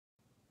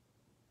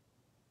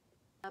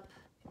Oops.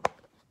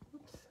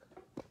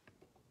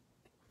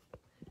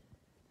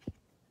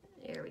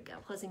 There we go.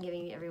 Plus, I'm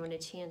giving everyone a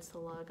chance to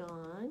log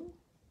on.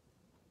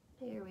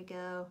 There we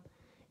go.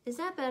 Is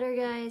that better,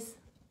 guys?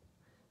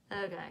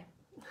 Okay.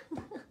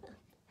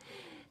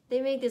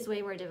 They make this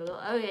way more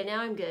difficult. Okay,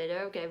 now I'm good.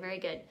 Okay, very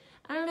good.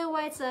 I don't know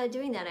why it's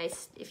doing that.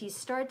 If you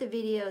start the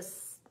video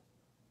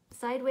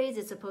sideways,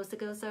 it's supposed to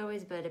go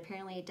sideways, but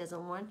apparently it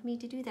doesn't want me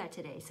to do that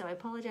today. So I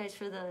apologize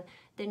for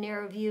the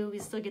narrow view. We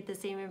still get the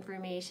same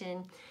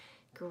information.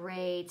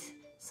 Great.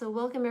 So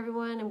welcome,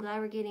 everyone. I'm glad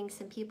we're getting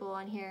some people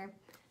on here.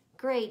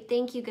 Great.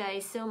 Thank you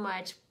guys so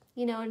much.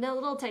 You know, no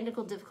little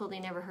technical difficulty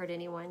never hurt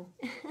anyone.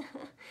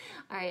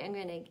 All right, I'm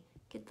going to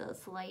get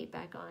this light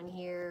back on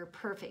here.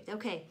 Perfect.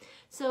 Okay,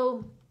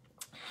 so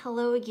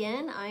hello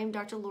again. I'm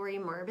Dr. Laurie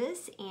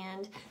Marbas,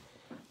 and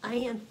I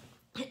am,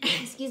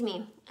 excuse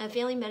me, a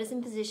family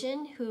medicine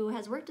physician who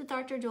has worked with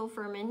Dr. Joel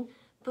Fuhrman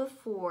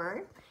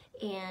before,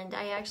 and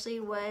I actually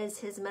was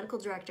his medical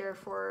director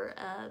for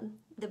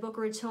the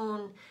Boca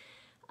Raton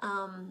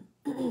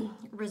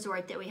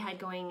resort that we had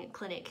going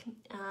clinic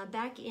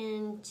back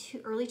in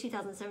early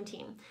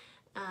 2017.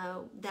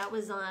 That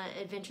was an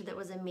adventure that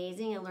was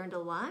amazing. I learned a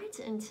lot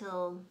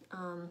until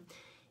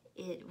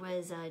it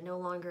was no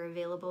longer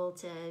available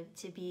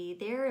to be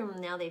there, and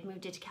now they've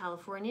moved it to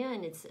California,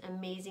 and it's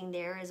amazing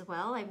there as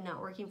well. I'm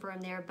not working for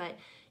them there, but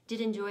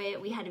did enjoy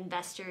it. We had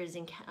investors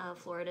in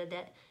Florida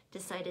that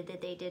decided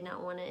that they did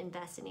not want to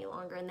invest any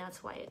longer, and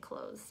that's why it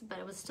closed. But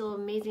it was still an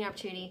amazing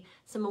opportunity.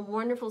 Some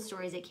wonderful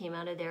stories that came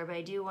out of there, but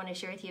I do want to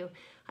share with you.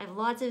 I have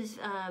lots of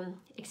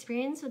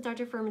experience with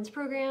Dr. Fuhrman's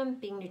program,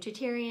 being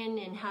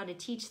Nutritarian, and how to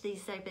teach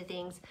these type of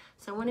things.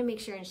 So I want to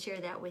make sure and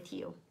share that with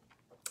you.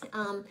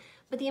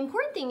 But the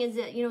important thing is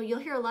that, you know, you'll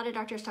hear a lot of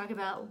doctors talk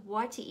about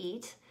what to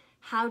eat,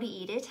 how to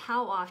eat it,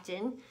 how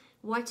often,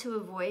 what to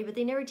avoid, but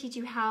they never teach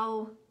you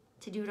how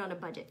to do it on a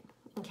budget.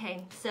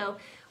 Okay, so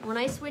when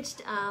I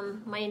switched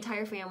my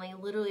entire family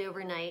literally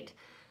overnight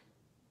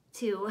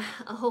to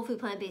a whole food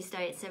plant-based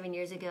diet 7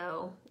 years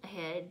ago, I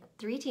had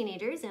 3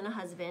 teenagers and a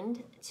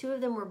husband. 2 of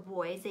them were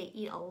boys. They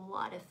eat a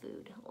lot of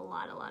food, a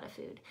lot of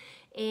food.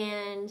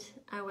 And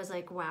I was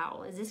like,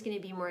 wow, is this going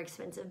to be more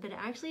expensive? But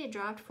actually it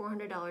dropped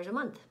 $400 a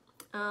month.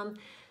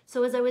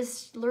 So as I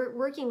was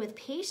working with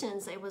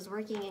patients, I was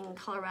working in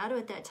Colorado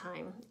at that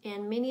time,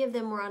 and many of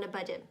them were on a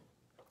budget.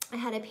 I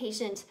had a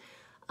patient,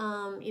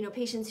 you know,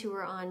 patients who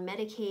were on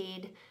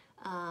Medicaid,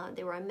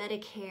 they were on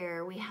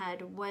Medicare. We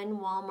had one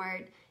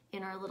Walmart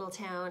in our little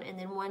town, and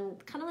then one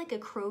kind of like a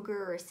Kroger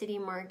or a City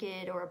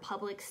Market or a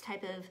Publix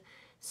type of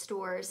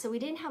store. So we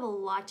didn't have a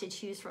lot to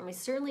choose from. We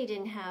certainly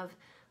didn't have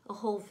a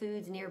Whole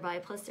Foods nearby,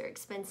 plus they're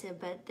expensive,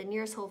 but the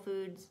nearest Whole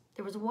Foods,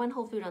 there was one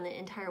Whole Food on the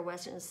entire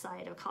western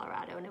side of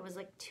Colorado, and it was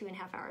like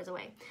 2.5 hours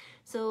away.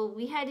 So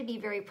we had to be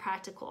very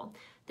practical.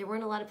 There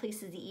weren't a lot of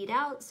places to eat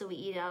out, so we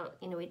eat out,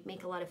 you know, we'd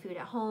make a lot of food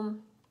at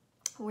home.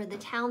 Where the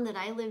town that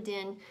I lived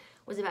in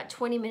was about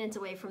 20 minutes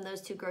away from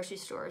those 2 grocery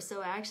stores.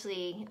 So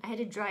actually, I had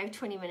to drive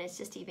 20 minutes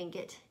just to even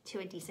get to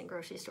a decent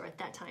grocery store at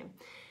that time.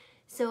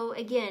 So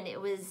again, it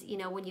was, you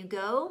know, when you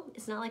go,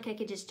 it's not like I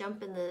could just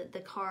jump in the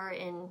car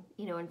and,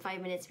 you know, in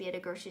 5 minutes be at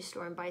a grocery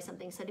store and buy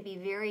something. So to be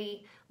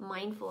very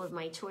mindful of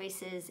my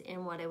choices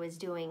and what I was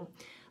doing.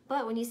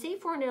 But when you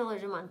save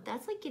 $400 a month,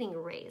 that's like getting a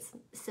raise.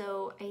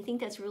 So I think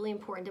that's really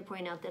important to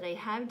point out that I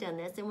have done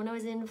this. And when I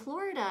was in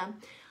Florida,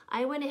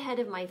 I went ahead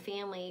of my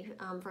family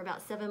for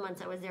about 7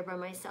 months. I was there by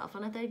myself,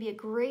 and I thought it'd be a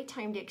great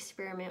time to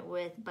experiment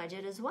with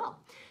budget as well.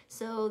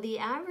 So the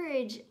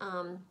average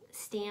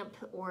stamp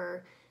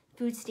or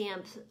food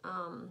stamp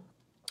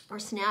or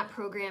SNAP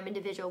program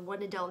individual,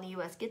 one adult in the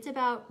US, gets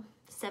about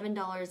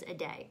 $7 a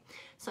day.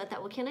 So I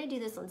thought, well, can I do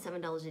this on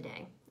 $7 a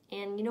day?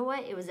 And you know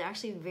what? It was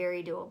actually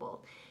very doable.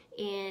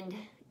 And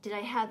did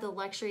I have the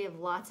luxury of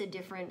lots of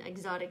different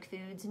exotic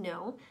foods?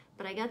 No,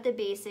 but I got the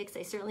basics.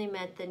 I certainly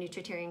met the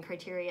Nutritarian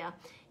criteria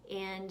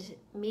and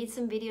made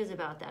some videos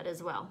about that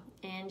as well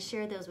and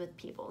share those with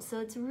people. So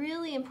it's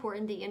really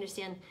important that you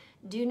understand,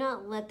 do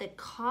not let the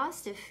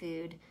cost of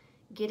food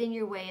get in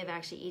your way of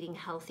actually eating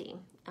healthy.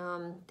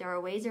 There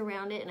are ways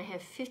around it, and I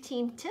have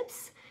 15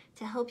 tips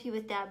to help you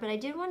with that. But I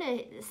did want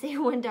to say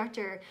one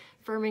Dr.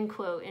 Fuhrman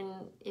quote, and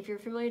if you're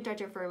familiar with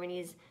Dr. Fuhrman,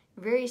 he's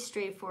very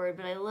straightforward,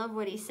 but I love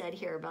what he said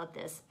here about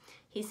this.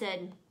 He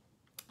said,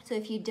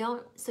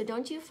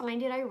 don't you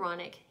find it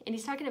ironic? And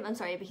he's talking about,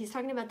 he's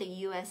talking about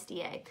the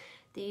USDA,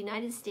 the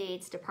United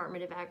States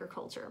Department of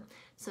Agriculture.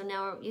 So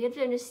now you have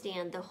to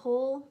understand the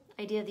whole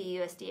idea of the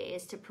USDA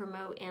is to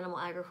promote animal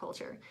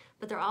agriculture,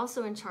 but they're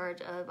also in charge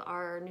of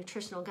our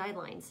nutritional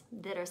guidelines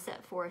that are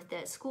set forth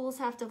that schools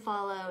have to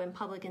follow and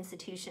public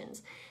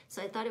institutions.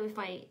 So I thought it would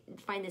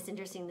find this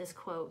interesting, this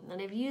quote, and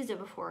I've used it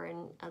before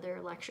in other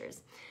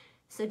lectures.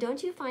 So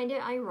don't you find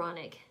it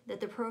ironic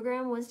that the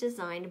program was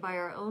designed by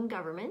our own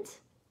government,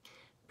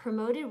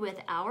 promoted with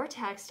our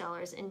tax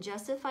dollars, and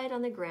justified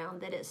on the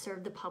ground that it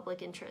served the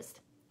public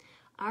interest?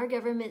 Our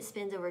government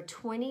spends over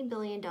 $20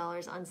 billion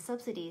on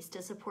subsidies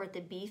to support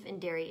the beef and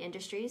dairy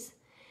industries,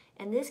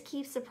 and this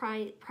keeps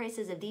the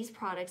prices of these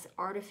products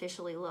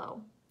artificially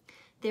low.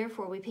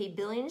 Therefore, we pay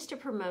billions to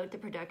promote the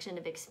production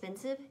of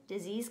expensive,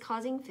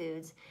 disease-causing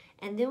foods,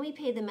 and then we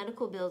pay the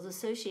medical bills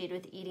associated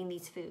with eating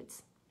these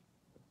foods.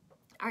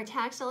 Our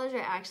tax dollars are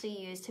actually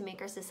used to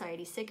make our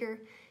society sicker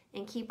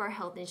and keep our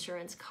health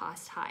insurance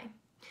costs high.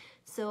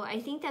 So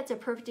I think that's a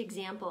perfect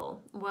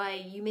example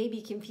why you may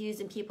be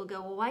confused and people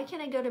go, well, why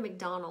can't I go to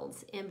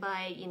McDonald's and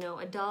buy,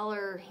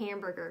 $1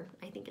 hamburger?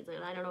 I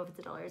don't know if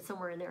it's $1, it's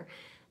somewhere in there.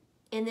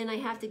 And then I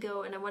have to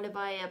go and I want to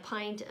buy a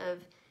pint of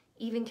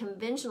even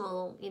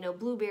conventional,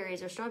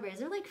 blueberries or strawberries.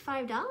 They're like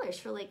 $5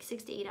 for like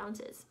 6 to 8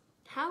 ounces.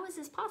 How is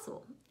this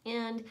possible?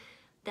 And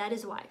that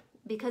is why.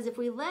 Because if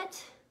we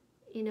let,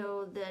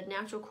 the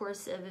natural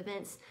course of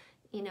events,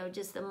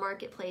 just the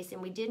marketplace,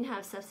 and we didn't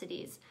have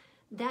subsidies,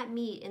 that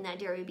meat and that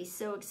dairy would be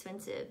so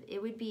expensive.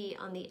 It would be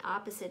on the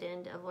opposite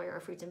end of where our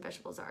fruits and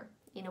vegetables are.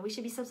 We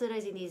should be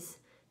subsidizing these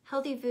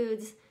healthy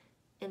foods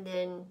and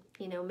then,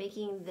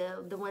 making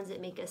the ones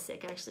that make us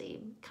sick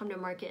actually come to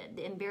market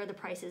and bear the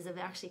prices of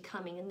actually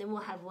coming, and then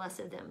we'll have less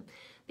of them.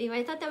 But anyway,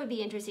 I thought that would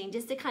be interesting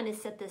just to kind of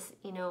set this,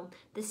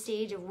 the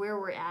stage of where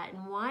we're at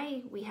and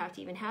why we have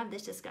to even have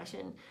this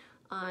discussion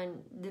on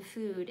the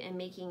food and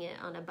making it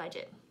on a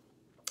budget.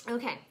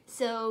 Okay,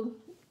 so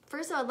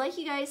first of all, I'd like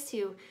you guys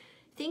to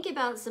think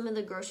about some of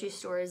the grocery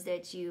stores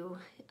that you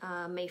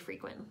may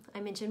frequent. I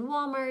mentioned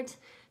Walmart.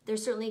 They're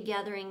certainly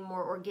gathering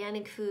more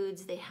organic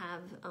foods. They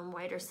have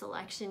wider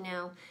selection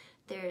now.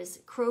 There's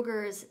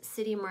Kroger's,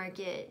 City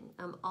Market,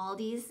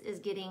 Aldi's is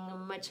getting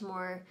much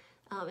more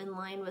in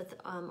line with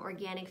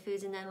organic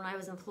foods. And then when I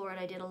was in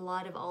Florida, I did a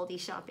lot of Aldi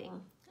shopping.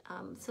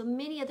 So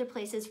many other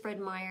places, Fred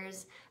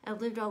Meyer's.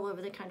 I've lived all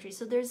over the country.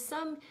 So there's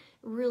some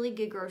really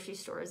good grocery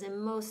stores in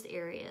most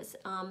areas.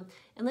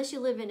 Unless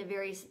you live in a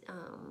very,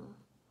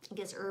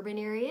 urban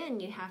area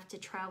and you have to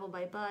travel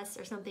by bus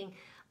or something.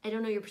 I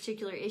don't know your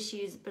particular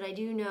issues, but I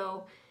do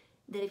know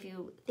that if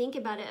you think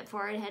about it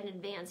far ahead in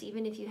advance,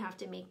 even if you have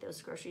to make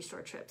those grocery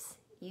store trips,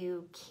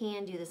 you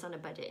can do this on a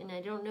budget. And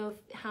I don't know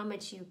how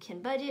much you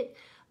can budget,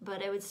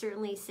 but I would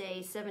certainly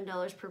say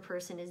 $7 per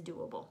person is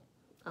doable.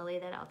 I'll lay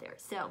that out there.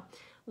 So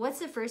what's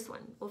the first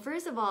one? Well,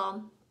 first of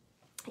all,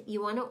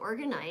 you want to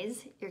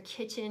organize your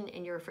kitchen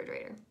and your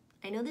refrigerator.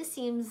 I know this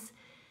seems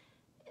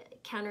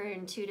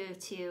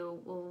counterintuitive to,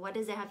 well, what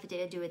does it have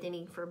to do with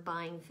any for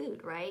buying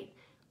food, right?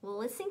 Well,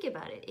 let's think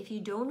about it. If you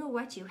don't know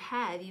what you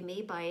have, you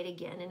may buy it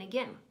again and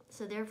again.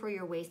 So therefore,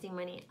 you're wasting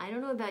money. I don't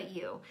know about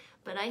you,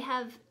 but I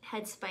have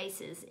had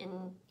spices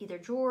in either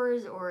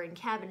drawers or in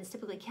cabinets,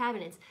 typically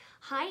cabinets,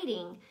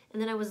 hiding.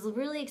 And then I was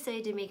really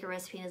excited to make a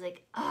recipe, and I was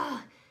like,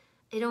 I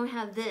don't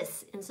have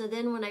this. And so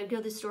then when I go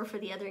to the store for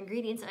the other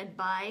ingredients, I'd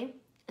buy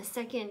a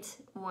second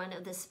one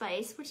of the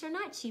spice, which are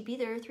not cheap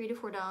either, $3 to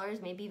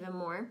 $4, maybe even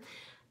more.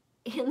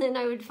 And then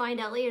I would find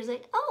out later, it's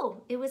like,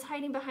 oh, it was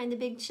hiding behind the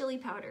big chili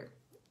powder.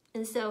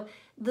 And so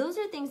those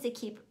are things to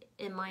keep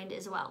in mind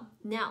as well.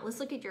 Now, let's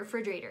look at your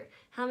refrigerator.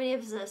 How many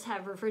of us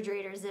have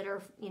refrigerators that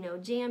are,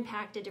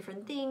 jam-packed to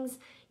different things?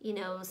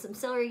 Some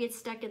celery gets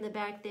stuck in the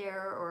back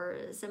there,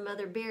 or some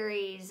other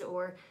berries,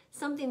 or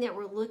something that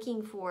we're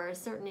looking for, a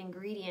certain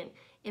ingredient.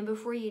 And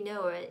before you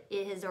know it,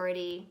 it has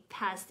already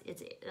passed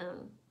its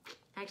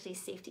actually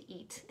safe to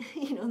eat.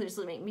 There's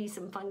maybe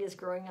some fungus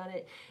growing on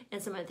it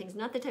and some other things.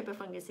 Not the type of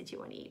fungus that you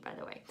want to eat, by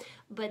the way.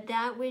 But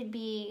that would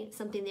be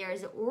something there,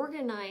 is to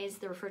organize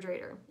the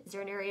refrigerator. Is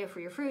there an area for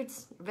your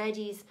fruits,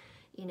 veggies,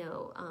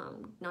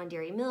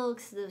 non-dairy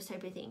milks, those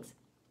type of things.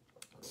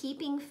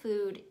 Keeping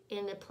food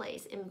in a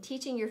place and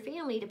teaching your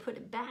family to put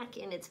it back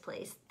in its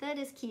place, that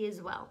is key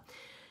as well.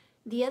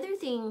 The other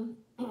thing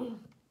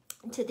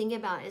to think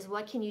about is,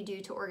 what can you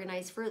do to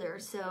organize further?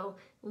 So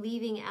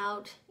leaving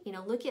out,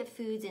 look at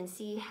foods and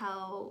see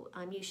how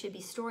you should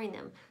be storing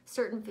them.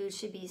 Certain foods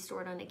should be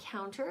stored on a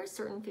counter.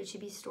 Certain foods should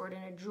be stored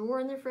in a drawer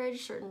in the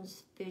fridge. Certain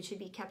foods should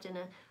be kept in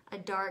a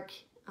dark,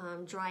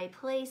 dry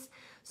place.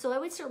 So I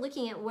would start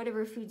looking at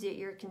whatever foods that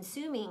you're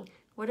consuming.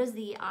 What is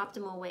the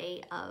optimal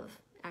way of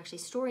actually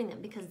storing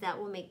them? Because that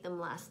will make them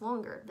last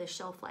longer. The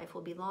shelf life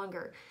will be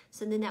longer.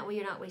 So then that way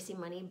you're not wasting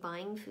money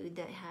buying food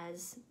that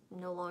has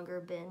no longer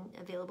been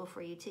available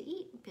for you to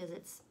eat because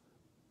it's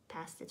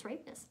past its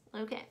ripeness.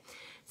 Okay,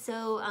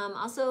 so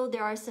also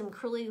there are some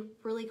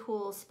really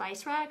cool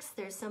spice racks.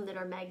 There's some that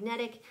are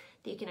magnetic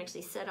that you can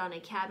actually set on a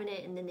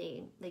cabinet, and then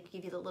they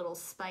give you the little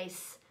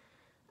spice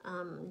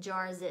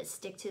jars that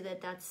stick to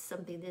that. That's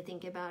something to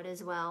think about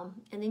as well.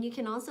 And then you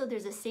can also,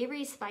 there's a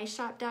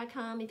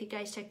savoryspiceshop.com, if you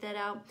guys check that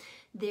out.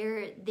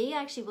 They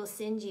actually will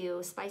send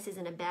you spices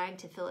in a bag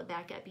to fill it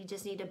back up. You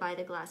just need to buy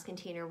the glass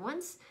container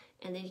once,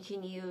 and then you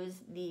can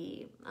use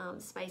the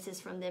spices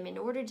from them and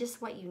order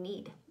just what you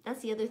need.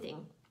 That's the other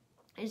thing.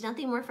 There's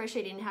nothing more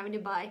frustrating than having to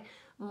buy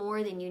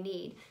more than you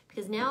need,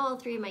 because now all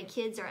three of my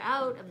kids are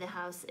out of the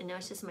house, and now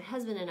it's just my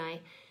husband and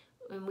I,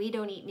 and we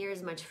don't eat near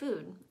as much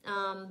food.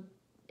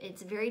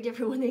 It's very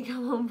different when they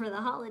come home for the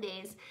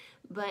holidays,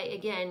 but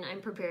again, I'm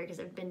prepared because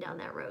I've been down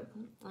that road.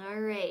 All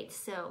right,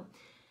 so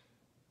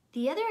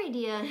the other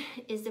idea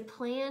is to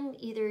plan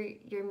either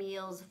your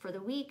meals for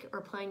the week or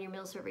plan your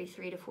meals for every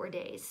 3 to 4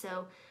 days.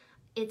 So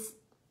it's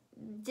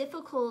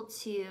difficult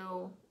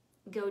to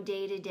go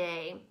day to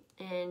day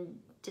and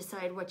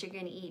decide what you're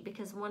going to eat,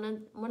 because one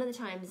of the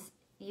times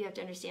you have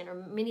to understand, or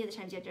many of the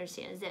times you have to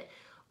understand, is that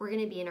we're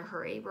going to be in a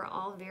hurry. We're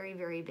all very,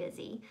 very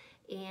busy,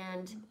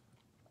 and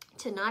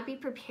to not be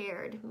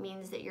prepared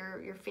means that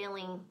you're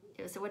failing.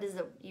 So what is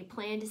you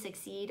plan to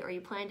succeed, or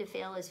you plan to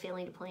fail is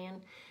failing to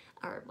plan?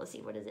 Or let's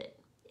see, what is it?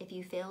 If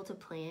you fail to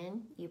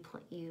plan, you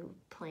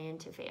plan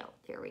to fail.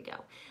 There we go.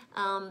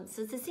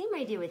 So it's the same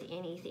idea with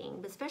anything,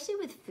 but especially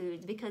with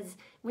foods, because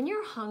when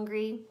you're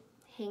hungry,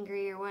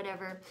 or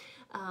whatever,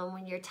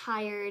 when you're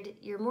tired,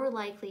 you're more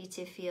likely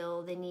to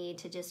feel the need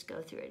to just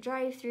go through a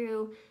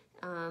drive-through,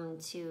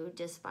 to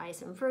just buy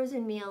some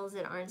frozen meals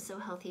that aren't so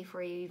healthy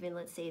for you, even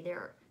let's say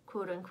they're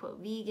quote-unquote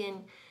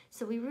vegan.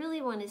 So we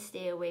really want to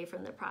stay away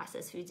from the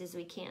processed foods as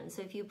we can.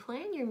 So if you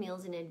plan your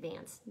meals in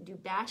advance, do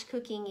batch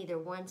cooking either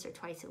once or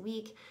twice a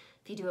week.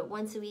 If you do it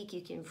once a week,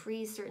 you can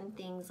freeze certain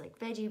things like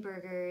veggie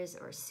burgers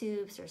or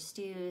soups or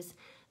stews,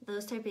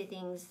 those type of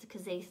things,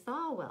 because they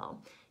thaw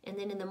well. And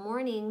then in the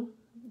morning,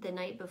 the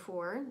night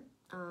before,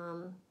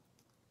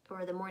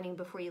 or the morning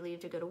before you leave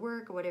to go to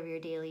work, or whatever your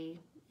daily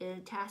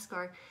tasks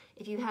are,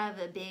 if you have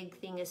a big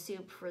thing of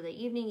soup for the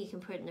evening, you can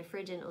put it in the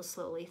fridge and it'll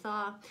slowly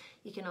thaw.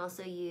 You can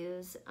also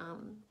use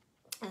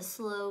a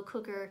slow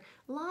cooker,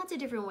 lots of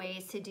different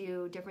ways to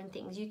do different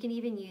things. You can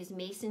even use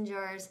mason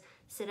jars,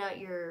 set out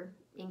your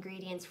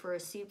ingredients for a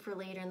soup for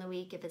later in the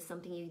week if it's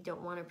something you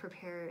don't want to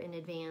prepare in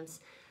advance.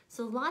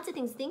 So lots of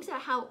things. Think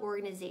about how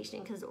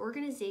organization, because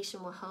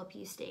organization will help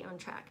you stay on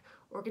track.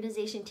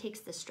 Organization takes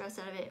the stress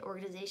out of it.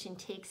 Organization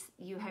takes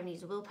you having to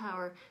use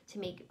willpower to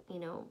make,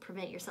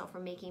 prevent yourself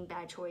from making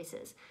bad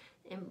choices.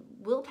 And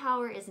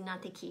willpower is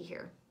not the key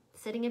here.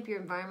 Setting up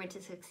your environment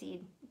to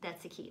succeed,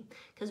 that's the key.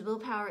 Because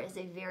willpower is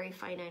a very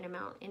finite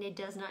amount, and it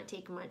does not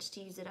take much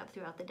to use it up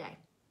throughout the day.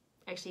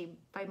 Actually,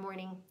 by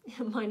morning,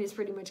 mine is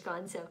pretty much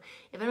gone. So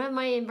if I don't have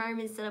my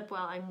environment set up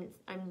well,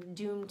 I'm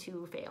doomed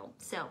to fail.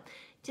 So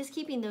just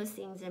keeping those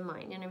things in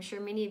mind. And I'm sure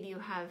many of you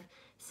have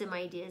some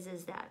ideas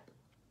as that.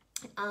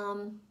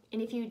 And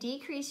if you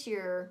decrease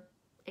your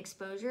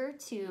exposure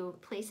to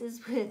places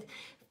with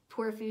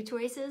poor food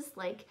choices,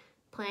 like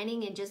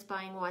planning and just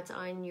buying what's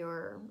on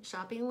your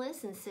shopping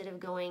list instead of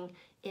going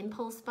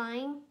impulse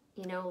buying,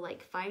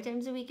 like 5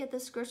 times a week at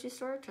this grocery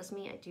store. Trust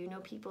me, I do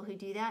know people who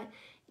do that.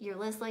 You're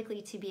less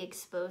likely to be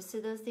exposed to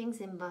those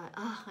things and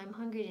I'm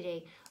hungry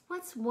today.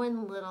 What's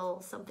one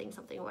little something,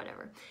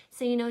 whatever.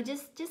 So,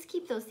 just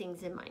keep those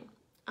things in mind.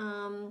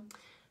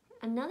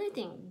 Another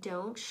thing,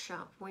 don't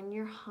shop when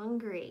you're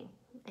hungry.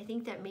 I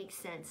think that makes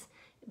sense.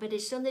 But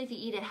it's shown that if you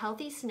eat a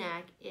healthy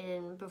snack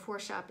before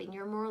shopping,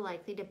 you're more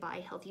likely to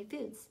buy healthy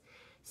foods.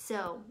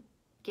 So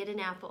get an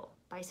apple,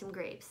 buy some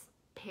grapes,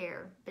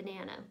 pear,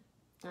 banana,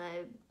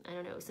 I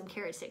don't know, some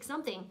carrot sticks,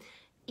 something.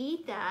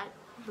 Eat that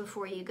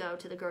before you go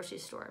to the grocery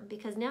store,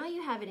 because now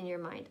you have it in your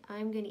mind,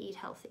 I'm going to eat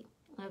healthy.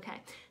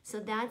 Okay,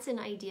 so that's an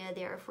idea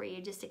there for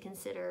you just to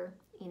consider,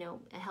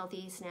 a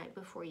healthy snack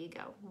before you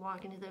go.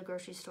 Walk into the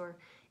grocery store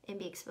and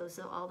be exposed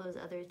to all those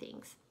other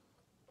things.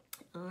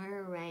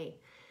 All right,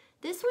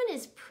 this one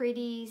is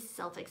pretty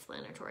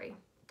self-explanatory.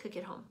 Cook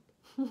at home.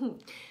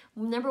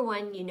 Number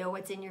 1, you know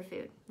what's in your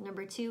food.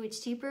 Number 2, it's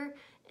cheaper.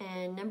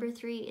 And number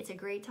 3, it's a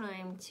great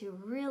time to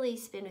really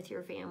spend with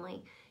your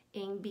family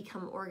and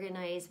become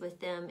organized with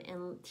them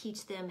and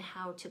teach them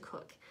how to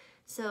cook.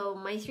 So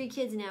my 3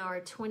 kids now are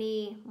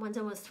 20, one's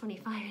almost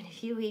 25 in a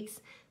few weeks,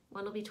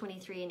 one will be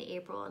 23 in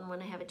April, and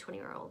one I have a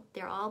 20-year-old.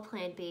 They're all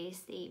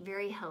plant-based, they eat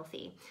very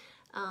healthy.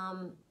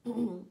 And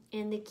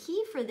the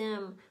key for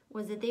them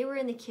was that they were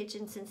in the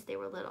kitchen since they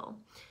were little.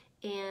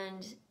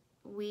 And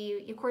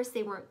of course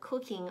they weren't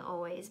cooking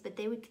always, but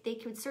they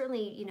could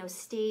certainly,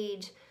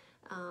 stage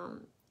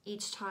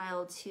each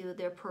child to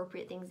the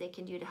appropriate things they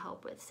can do to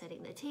help with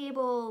setting the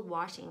table,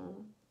 washing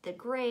the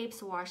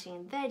grapes,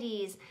 washing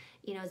veggies.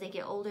 As they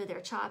get older, they're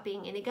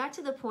chopping. And it got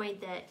to the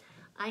point that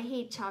I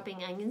hate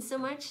chopping onions so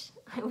much,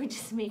 I would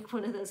just make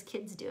one of those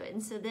kids do it.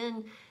 And so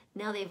then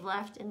now they've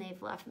left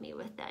me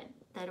with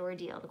that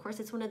ordeal. Of course,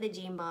 it's one of the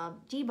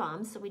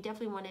G-bombs, so we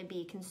definitely want to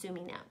be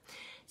consuming that.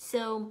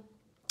 So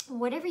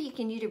whatever you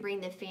can do to bring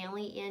the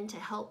family in to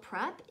help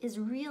prep is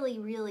really,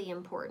 really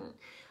important.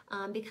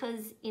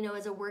 Because,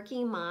 as a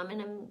working mom,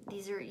 and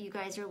you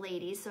guys are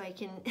ladies, so I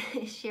can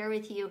share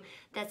with you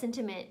that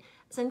sentiment.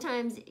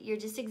 Sometimes you're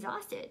just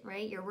exhausted,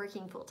 right? You're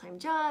working full-time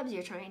jobs,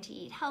 you're trying to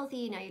eat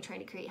healthy, now you're trying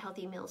to create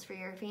healthy meals for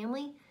your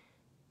family.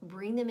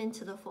 Bring them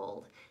into the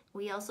fold.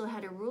 We also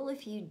had a rule,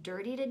 if you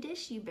dirtied a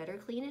dish, you better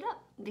clean it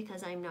up,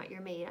 because I'm not your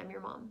maid, I'm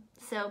your mom.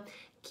 So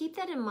keep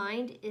that in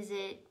mind.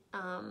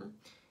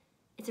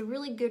 It's a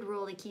really good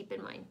rule to keep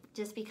in mind,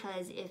 just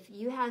because if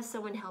you have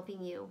someone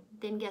helping you,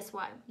 then guess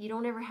what? You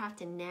don't ever have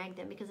to nag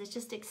them, because it's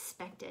just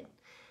expected.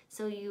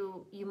 So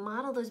you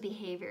model those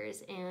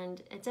behaviors,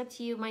 and it's up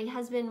to you. My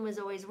husband was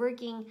always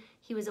working.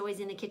 He was always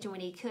in the kitchen when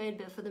he could,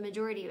 but for the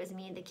majority, it was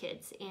me and the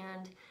kids.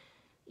 And,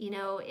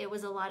 it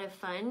was a lot of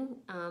fun.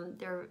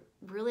 They're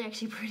really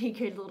actually pretty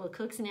good little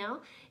cooks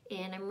now,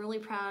 and I'm really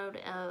proud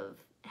of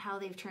how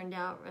they've turned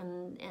out,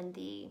 and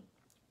the,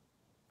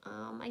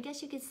 I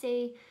guess you could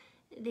say,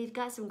 they've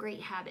got some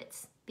great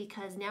habits,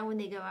 because now when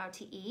they go out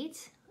to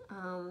eat,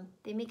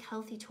 they make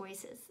healthy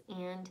choices,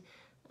 and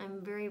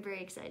I'm very,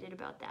 very excited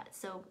about that.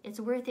 So it's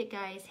worth it,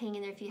 guys. Hang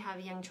in there if you have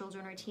young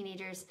children or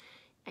teenagers.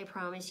 I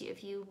promise you,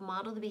 if you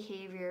model the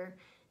behavior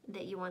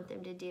that you want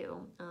them to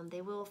do,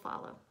 they will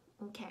follow.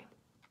 Okay.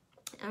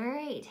 All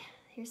right.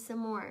 Here's some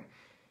more.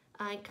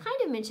 I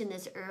kind of mentioned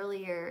this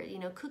earlier,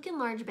 cook in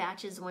large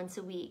batches once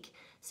a week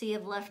so you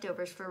have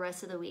leftovers for the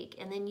rest of the week,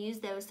 and then use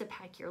those to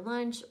pack your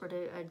lunch or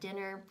to a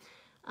dinner.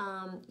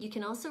 You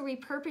can also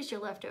repurpose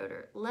your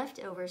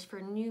leftovers for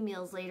new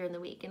meals later in the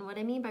week. And what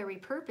I mean by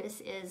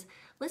repurpose is,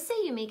 let's say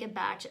you make a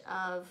batch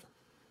of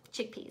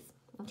chickpeas,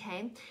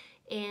 okay?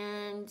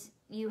 And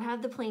you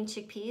have the plain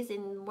chickpeas,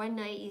 and one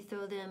night you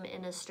throw them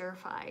in a stir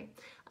fry.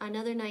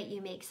 Another night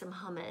you make some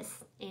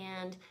hummus,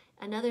 and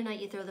another night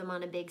you throw them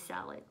on a big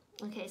salad.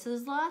 Okay, so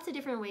there's lots of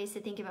different ways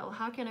to think about, well,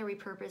 how can I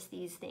repurpose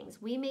these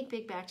things? We make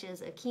big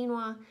batches of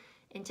quinoa,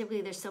 and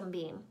typically there's some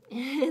bean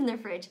in the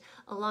fridge,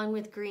 along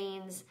with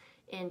greens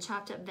and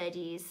chopped up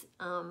veggies.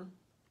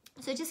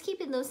 So just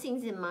keeping those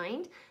things in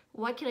mind,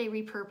 what can I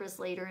repurpose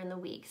later in the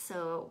week?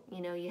 So,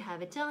 you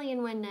have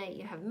Italian one night,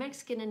 you have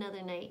Mexican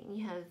another night, and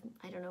you have,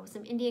 I don't know,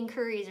 some Indian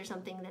curries or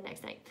something the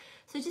next night.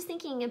 So just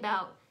thinking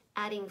about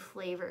adding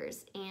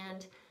flavors.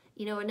 And,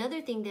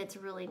 another thing that's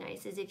really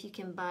nice is if you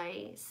can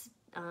buy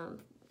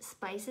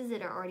spices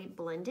that are already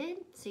blended.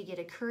 So you get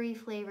a curry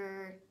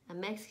flavor, a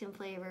Mexican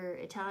flavor,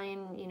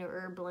 Italian,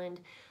 herb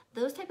blend.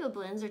 Those type of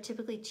blends are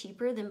typically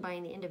cheaper than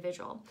buying the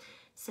individual.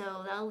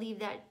 So I'll leave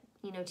that,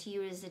 to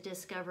you as to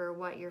discover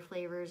what your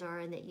flavors are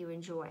and that you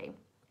enjoy.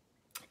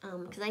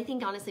 Because I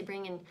think honestly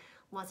bringing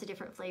lots of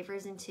different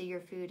flavors into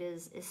your food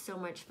is so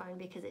much fun,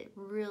 because it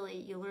really,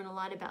 you learn a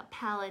lot about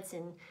palates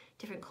and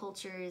different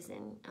cultures,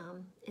 and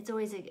it's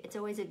always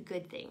a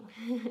good thing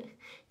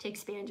to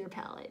expand your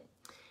palate.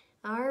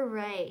 All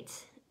right,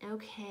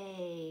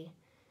 okay.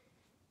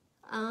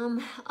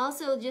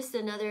 Also, just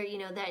another,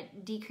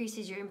 that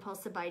decreases your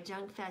impulse to buy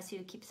junk fast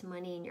food, keeps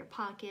money in your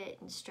pocket,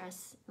 and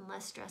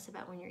less stress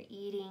about when you're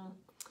eating.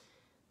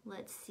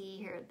 Let's see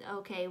here.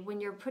 Okay, when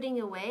you're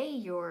putting away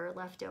your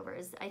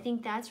leftovers, I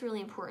think that's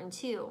really important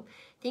too.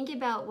 Think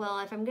about, well,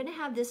 if I'm gonna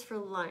have this for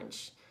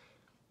lunch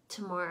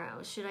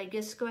tomorrow, should I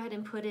just go ahead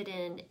and put it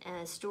in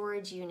a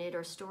storage unit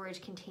or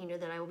storage container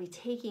that I will be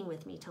taking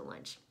with me to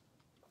lunch?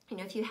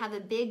 If you have a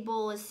big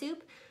bowl of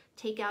soup,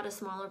 take out a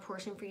smaller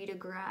portion for you to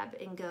grab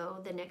and go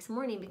the next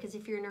morning, because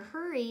if you're in a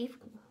hurry,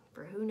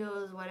 for who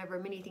knows, whatever,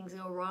 many things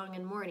go wrong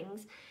in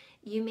mornings,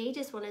 you may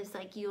just want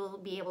to, you'll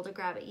be able to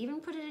grab it.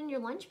 Even put it in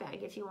your lunch bag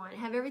if you want.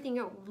 Have everything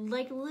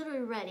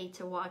literally ready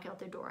to walk out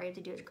the door. All you have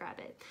to do is grab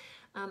it.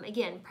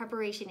 Again,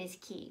 preparation is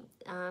key.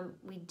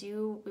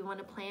 We want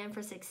to plan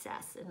for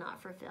success and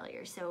not for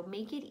failure. So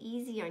make it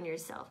easy on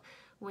yourself.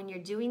 When you're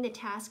doing the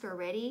task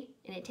already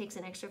and it takes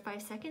an extra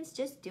 5 seconds,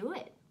 just do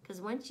it. Because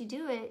once you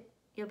do it,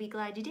 you'll be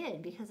glad you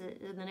did, because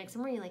the next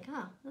morning you're like,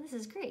 oh, this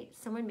is great.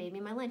 Someone made me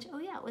my lunch. Oh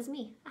yeah, it was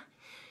me.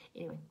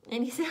 Anyway,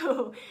 and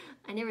so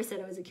I never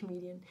said I was a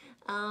comedian.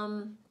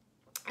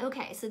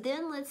 Okay, so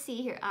then let's see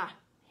here.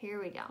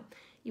 Here we go.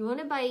 You want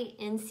to buy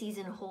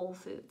in-season whole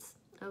foods.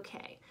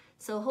 Okay,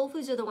 so whole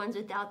foods are the ones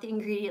without the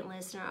ingredient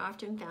list and are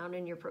often found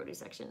in your produce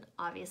section,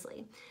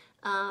 obviously.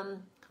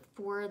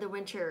 For the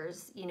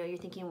winters, you're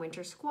thinking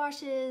winter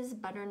squashes,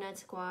 butternut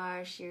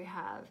squash, you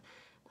have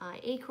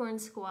acorn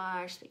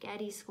squash,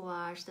 spaghetti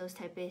squash, those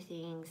type of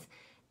things,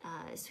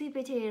 sweet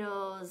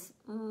potatoes,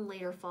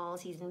 later fall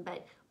season,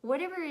 but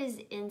whatever is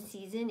in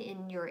season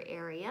in your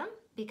area,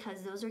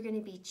 because those are going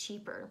to be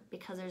cheaper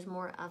because there's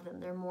more of them.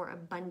 They're more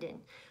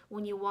abundant.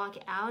 When you walk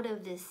out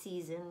of this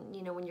season,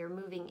 when you're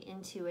moving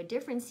into a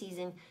different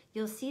season,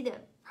 you'll see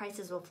that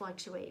prices will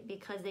fluctuate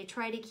because they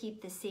try to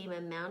keep the same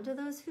amount of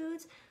those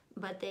foods,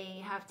 but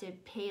they have to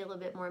pay a little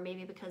bit more,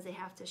 maybe because they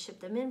have to ship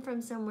them in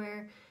from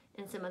somewhere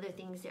and some other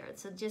things there.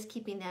 So just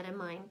keeping that in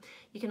mind.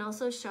 You can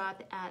also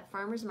shop at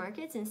farmers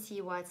markets and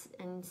see what's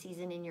in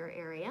season in your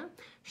area.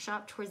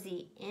 Shop towards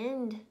the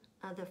end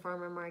of the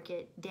farmer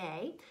market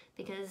day,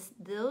 because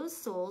those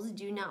souls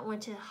do not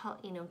want to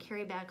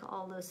carry back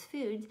all those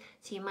foods,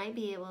 so you might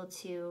be able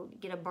to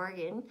get a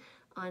bargain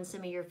on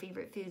some of your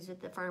favorite foods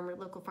with the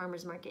local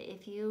farmers market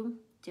if you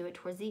do it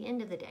towards the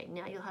end of the day.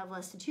 Now you'll have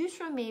less to choose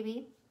from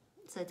maybe,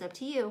 so it's up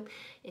to you.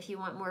 If you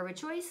want more of a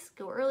choice,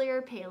 go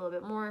earlier, pay a little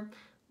bit more.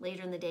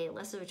 Later in the day,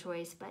 less of a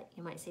choice, but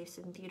you might save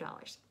some few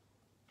dollars.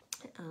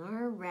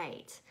 All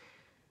right.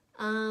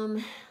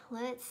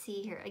 Let's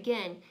see here.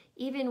 Again,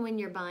 even when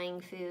you're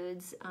buying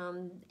foods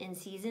in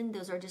season,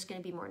 those are just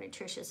going to be more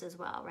nutritious as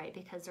well, right?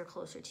 Because they're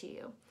closer to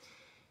you.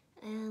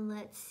 And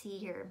let's see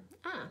here.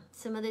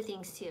 Some other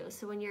things too.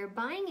 So when you're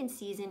buying in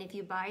season, if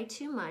you buy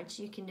too much,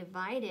 you can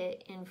divide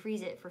it and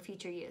freeze it for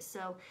future use.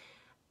 So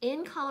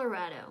in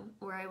Colorado,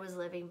 where I was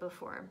living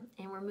before,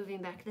 and we're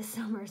moving back this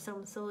summer, so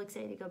I'm so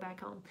excited to go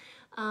back home.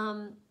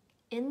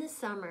 In the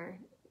summer,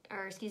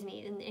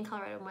 in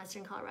Colorado, in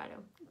Western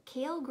Colorado,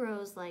 kale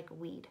grows like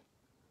weed.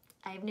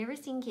 I've never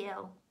seen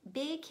kale,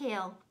 big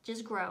kale,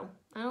 just grow.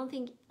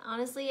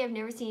 Honestly, I've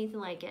never seen anything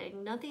like it.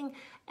 Nothing,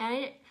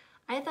 and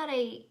I thought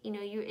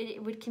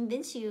it would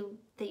convince you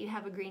that you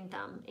have a green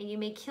thumb and you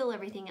may kill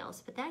everything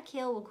else, but that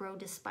kale will grow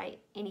despite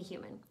any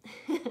human.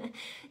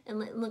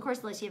 And of course,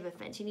 unless you have a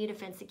fence. You need a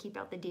fence to keep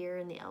out the deer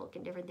and the elk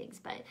and different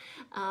things. But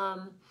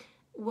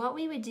what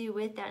we would do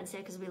with that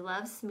instead, because we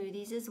love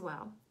smoothies as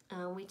well,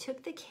 we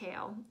took the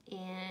kale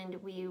and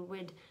we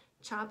would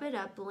chop it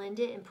up, blend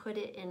it, and put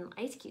it in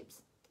ice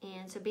cubes.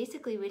 And so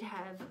basically we'd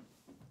have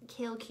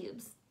kale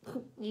cubes.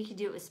 You could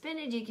do it with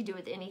spinach, you could do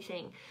it with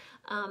anything.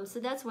 So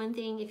that's one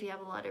thing. If you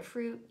have a lot of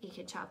fruit, you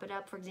can chop it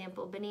up. For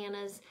example,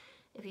 bananas,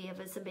 if you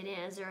have some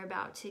bananas that are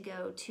about to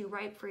go too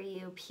ripe for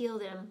you, peel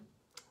them,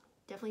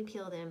 definitely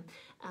peel them,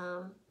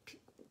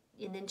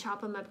 and then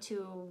chop them up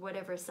to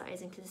whatever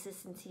size and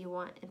consistency you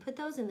want, and put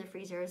those in the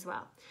freezer as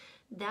well.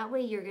 That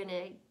way you're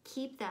gonna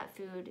keep that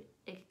food,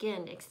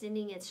 again,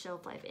 extending its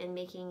shelf life and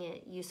making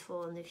it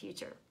useful in the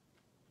future.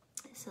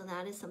 So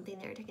that is something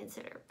there to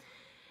consider.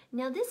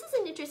 Now this is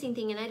an interesting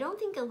thing, and I don't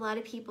think a lot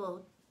of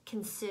people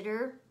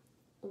consider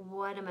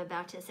what I'm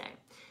about to say,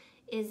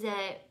 is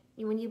that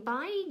when you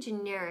buy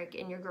generic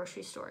in your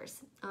grocery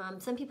stores,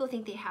 some people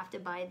think they have to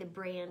buy the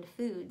brand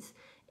foods,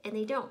 and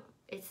they don't.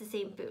 It's the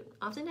same food,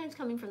 oftentimes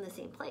coming from the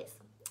same place.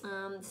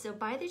 So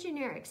buy the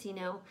generics,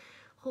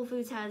 Whole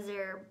Foods has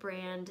their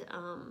brand,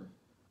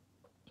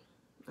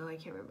 I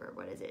can't remember,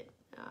 what is it?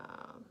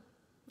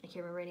 I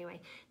can't remember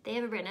anyway. They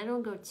have a brand. I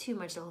don't go too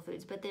much to Whole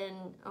Foods, but then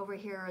over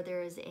here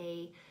there's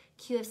a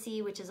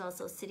QFC, which is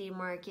also City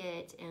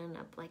Market, and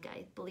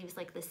I believe it's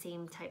like the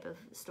same type of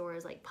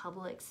stores like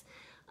Publix.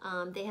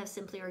 They have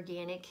Simply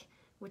Organic,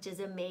 which is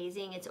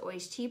amazing. It's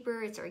always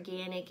cheaper. It's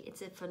organic.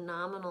 It's a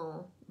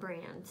phenomenal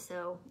brand.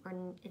 Or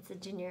it's a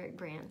generic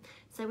brand.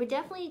 So I would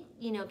definitely,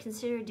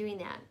 consider doing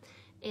that.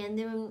 And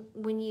then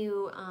when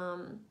you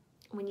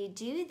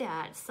do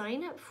that,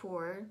 sign up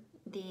for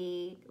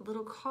the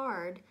little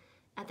card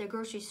at the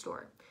grocery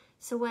store.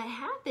 So what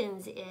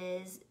happens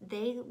is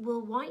they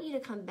will want you to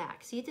come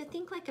back. So you have to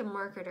think like a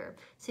marketer.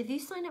 So if you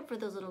sign up for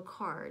those little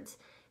cards,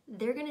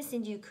 they're going to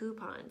send you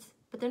coupons,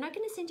 but they're not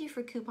going to send you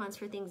for coupons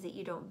for things that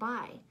you don't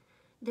buy.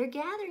 They're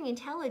gathering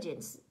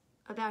intelligence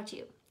about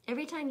you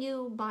every time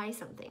you buy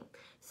something.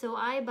 So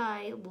I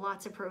buy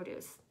lots of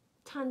produce,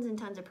 tons and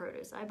tons of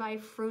produce. I buy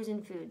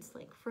frozen foods,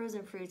 like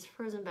frozen fruits,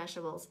 frozen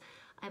vegetables.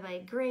 I buy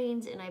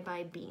grains, and I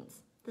buy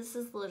beans. This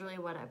is literally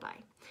what I buy.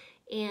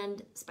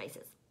 And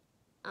spices.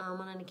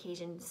 On an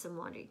occasion, some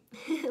laundry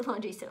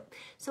soap.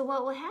 So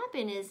what will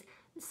happen is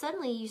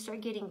suddenly you start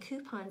getting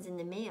coupons in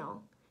the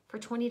mail for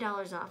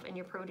 $20 off in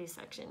your produce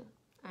section.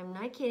 I'm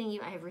not kidding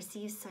you. I have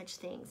received such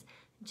things.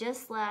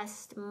 Just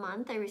last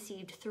month, I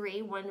received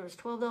 3. One was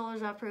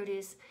 $12 off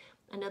produce,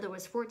 another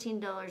was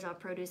 $14 off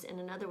produce, and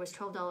another was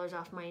 $12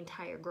 off my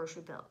entire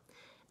grocery bill.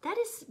 That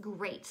is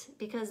great,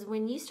 because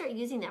when you start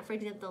using that, for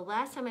example, the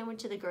last time I went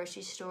to the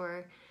grocery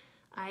store,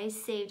 I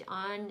saved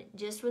on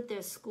just with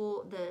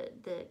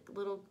the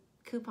little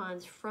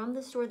coupons from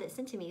the store that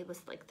sent to me, it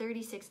was like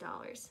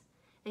 $36.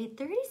 I had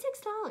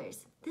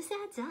 $36. This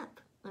adds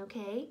up,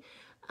 okay?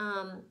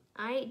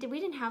 We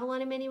didn't have a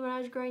lot of money when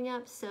I was growing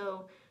up,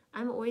 so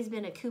I've always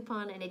been a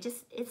coupon, and it's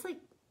like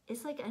I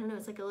don't know,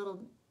 it's like a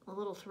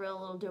little thrill,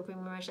 a little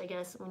dopamine rush, I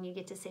guess, when you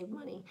get to save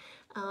money.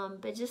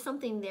 But just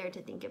something there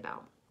to think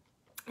about.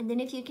 And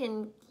then if you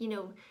can,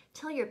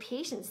 tell your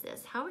patients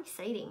this, how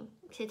exciting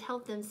to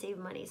help them save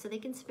money so they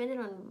can spend it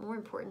on more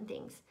important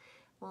things.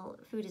 Well,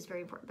 food is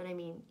very important, but I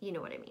mean, you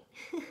know what I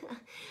mean.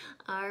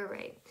 All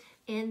right.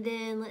 And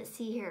then let's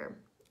see here.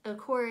 Of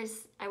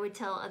course, I would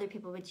tell other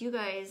people, but you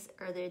guys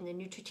are in the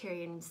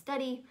Nutritarian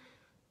study.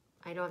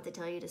 I don't have to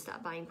tell you to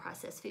stop buying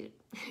processed food.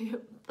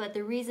 But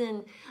the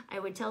reason I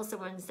would tell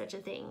someone such a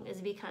thing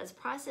is because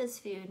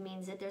processed food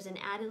means that there's an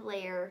added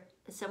layer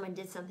that someone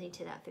did something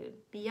to that food.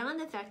 Beyond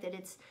the fact that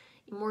it's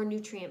more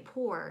nutrient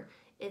poor,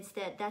 it's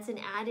that's an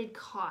added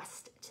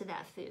cost to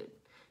that food.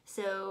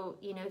 So,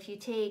 if you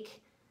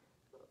take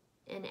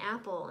an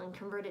apple and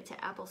convert it to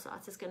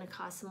applesauce, it's going to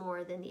cost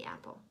more than the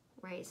apple,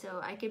 right?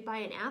 So I could buy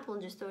an apple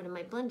and just throw it in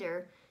my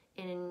blender,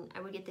 and I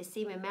would get the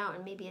same amount,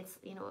 and maybe it's,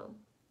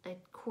 a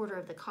quarter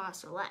of the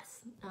cost or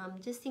less.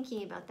 Just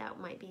thinking about that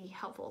might be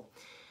helpful.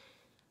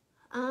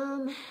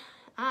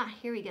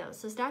 Here we go.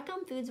 So stock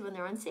on foods when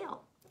they're on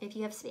sale, if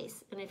you have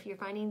space. And if you're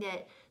finding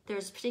that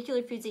there's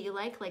particular foods that you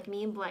like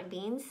me and black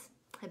beans,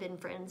 I've been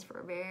friends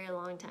for a very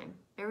long time.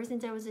 Ever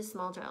since I was a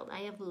small child, I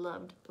have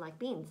loved black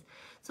beans.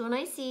 So when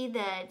I see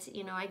that,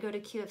 I go to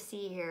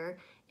QFC here,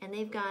 and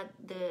they've got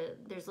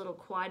there's little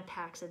quad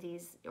packs of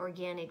these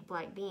organic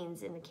black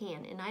beans in the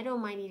can, and I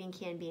don't mind eating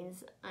canned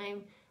beans.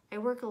 I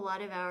work a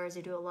lot of hours,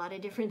 I do a lot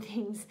of different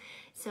things,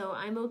 so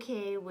I'm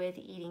okay with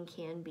eating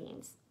canned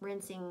beans,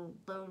 rinsing,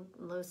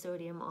 low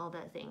sodium, all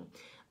that thing.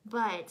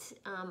 But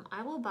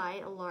I will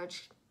buy a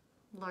large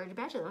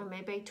batch of them. I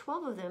may buy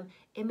 12 of them.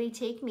 It may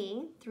take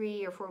me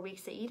 3 or 4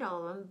 weeks to eat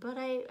all of them, but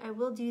I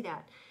will do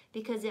that,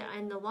 because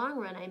in the long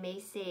run, I may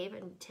save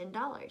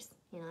 $10.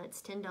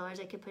 That's $10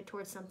 I could put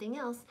towards something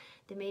else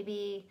that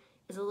maybe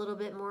is a little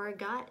bit more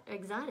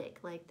exotic,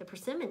 like the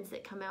persimmons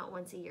that come out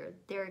once a year.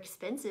 They're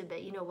expensive,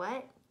 but you know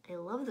what? I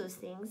love those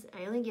things.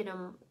 I only get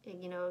them,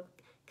 you know,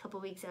 a couple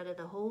weeks out of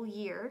the whole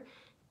year.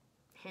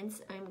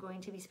 Hence, I'm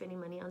going to be spending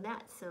money on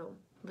that. So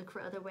look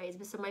for other ways.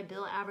 But so my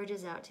bill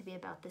averages out to be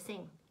about the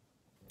same.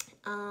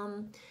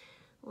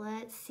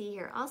 Let's see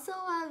here. Also,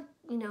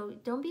 you know,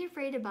 don't be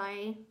afraid to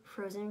buy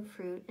frozen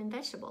fruit and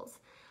vegetables.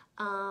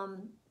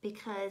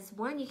 Because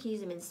one, you can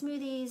use them in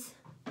smoothies.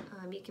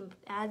 You can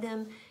add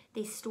them.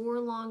 They store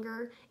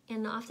longer,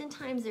 and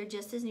oftentimes they're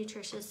just as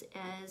nutritious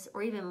as,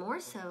 or even more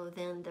so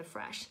than the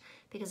fresh,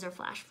 because they're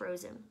flash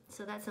frozen.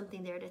 So that's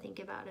something there to think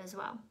about as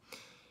well.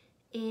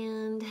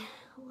 And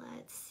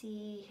let's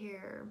see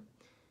here.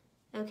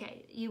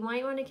 Okay, you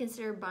might want to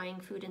consider buying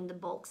food in the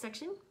bulk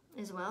section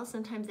as well.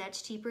 Sometimes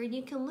that's cheaper, and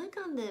you can look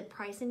on the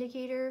price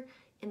indicator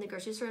in the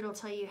grocery store. It'll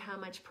tell you how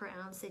much per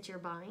ounce that you're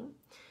buying.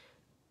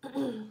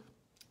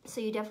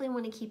 So you definitely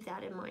want to keep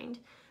that in mind.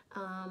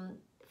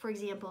 For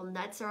example,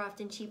 nuts are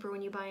often cheaper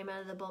when you buy them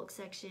out of the bulk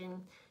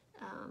section.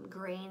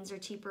 Grains are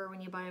cheaper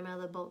when you buy them out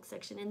of the bulk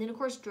section. And then, of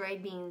course,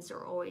 dried beans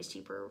are always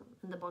cheaper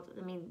in the bulk.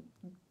 I mean,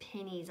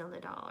 pennies on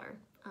the dollar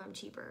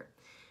cheaper.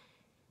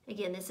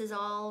 Again, this is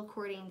all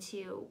according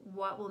to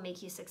what will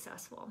make you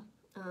successful.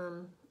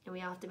 And we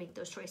have to make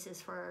those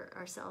choices for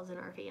ourselves and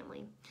our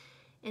family.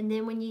 And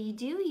then when you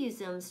do use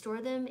them,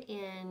 store them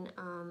in,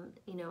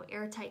 you know,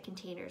 airtight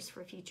containers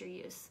for future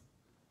use.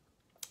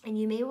 And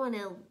you may want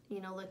to,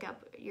 you know, look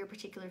up your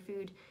particular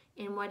food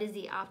and what is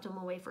the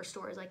optimal way for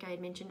storage, like I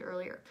had mentioned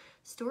earlier.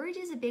 Storage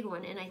is a big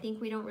one, and I think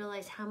we don't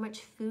realize how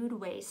much food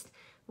waste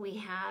we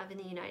have in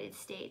the United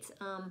States.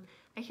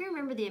 I can't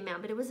remember the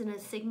amount, but it was in a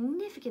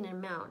significant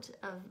amount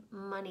of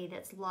money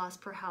that's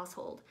lost per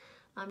household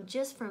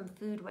just from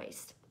food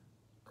waste.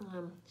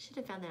 Should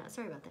have found that out.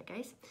 Sorry about that,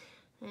 guys.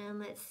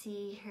 And let's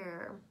see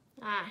here.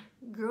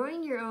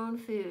 Growing your own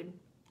food.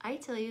 I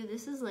tell you,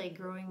 this is like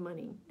growing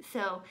money.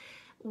 So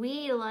we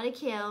eat a lot of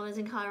kale. When I was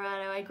in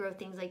Colorado, I grow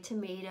things like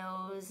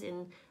tomatoes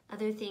and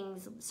other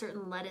things,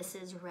 certain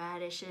lettuces,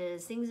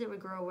 radishes, things that would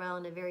grow well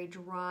in a very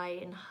dry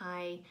and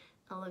high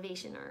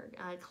elevation or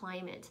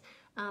climate.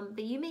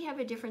 But you may have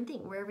a different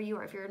thing wherever you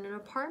are. If you're in an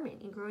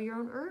apartment, you grow your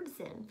own herbs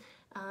in.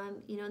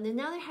 You know, and then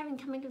now they're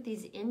coming up with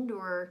these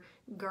indoor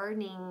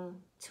gardening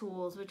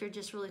tools, which are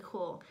just really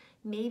cool.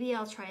 Maybe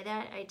I'll try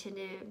that. I tend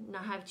to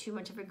not have too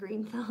much of a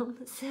green thumb,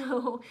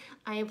 so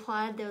I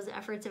applaud those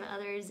efforts of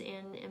others,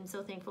 and am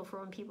so thankful for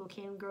when people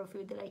can grow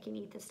food that I can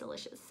eat that's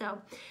delicious.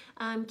 So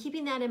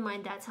keeping that in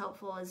mind, that's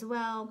helpful as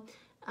well.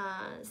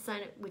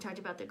 We talked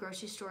about the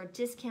grocery store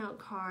discount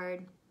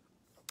card.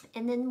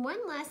 And then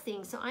one last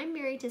thing. So I'm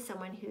married to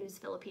someone who's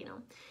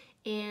Filipino,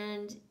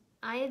 and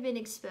I have been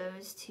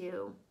exposed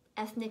to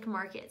ethnic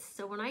markets.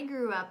 So when I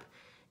grew up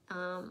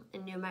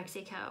in New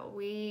Mexico,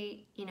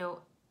 we, you know,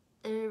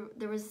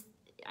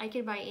 I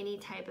could buy any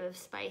type of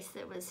spice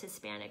that was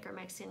Hispanic or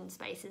Mexican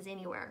spices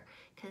anywhere,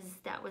 because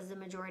that was the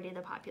majority of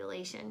the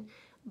population.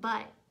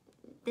 But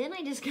then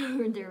I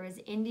discovered there was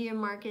Indian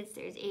markets,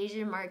 there's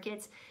Asian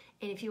markets,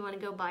 and if you want to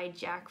go buy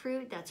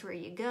jackfruit, that's where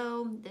you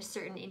go. There's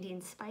certain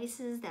Indian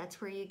spices,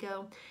 that's where you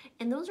go.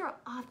 And those are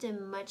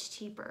often much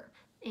cheaper.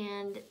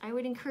 And I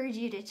would encourage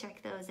you to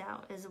check those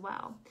out as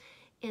well.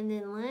 And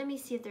then let me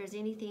see if there's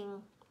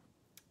anything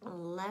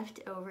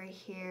left over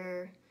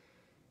here.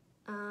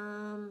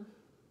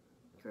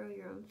 Grow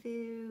your own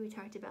food, we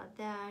talked about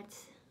that.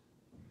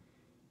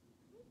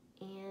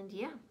 And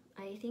yeah,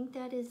 I think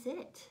that is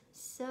it.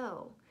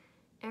 So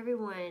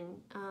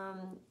everyone,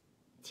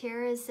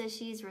 Tara says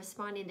she's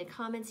responding to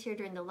comments here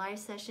during the live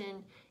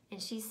session, and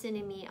she's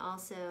sending me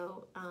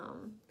also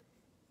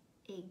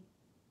a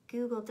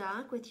Google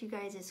Doc with you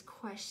guys'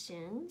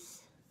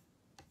 questions.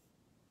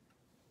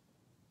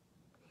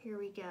 Here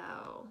we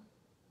go.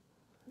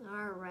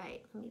 All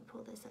right, let me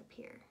pull this up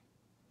here.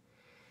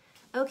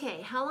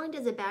 Okay, how long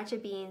does a batch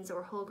of beans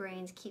or whole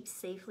grains keep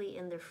safely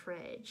in the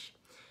fridge?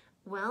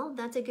 Well,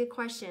 that's a good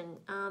question.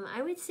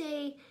 I would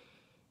say,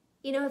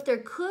 you know, if they're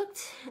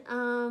cooked,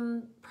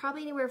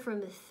 probably anywhere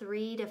from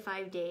 3 to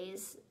 5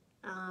 days.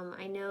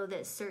 I know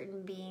that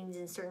certain beans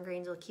and certain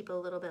grains will keep a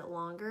little bit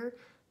longer,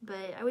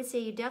 but I would say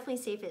you definitely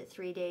safe it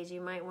 3 days.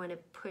 You might want to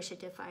push it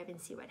to 5 and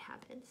see what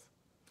happens.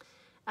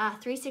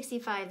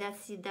 365,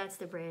 that's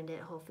the brand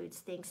at Whole Foods.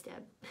 Thanks,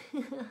 Deb.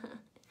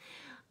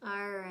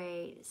 All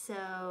right,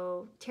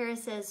 so Tara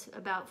says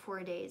about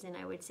 4 days, and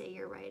I would say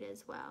you're right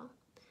as well.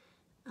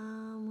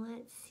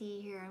 Let's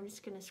see here. I'm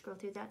just going to scroll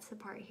through. That's the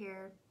part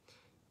here.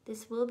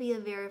 This will be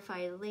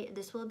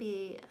this will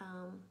be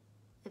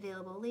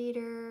available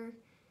later,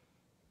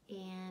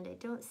 and I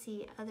don't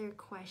see other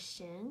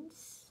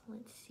questions.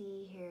 Let's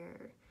see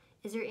here.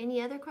 Is there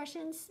any other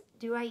questions?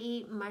 Do I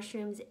eat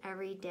mushrooms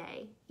every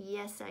day?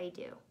 Yes, I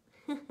do.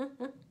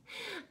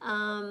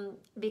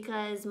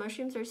 Because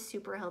mushrooms are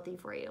super healthy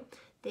for you.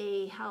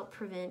 They help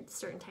prevent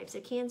certain types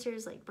of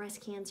cancers like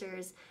breast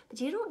cancers, but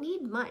you don't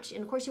need much.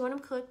 And of course you want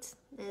them cooked,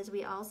 as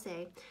we all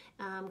say.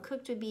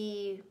 Cooked would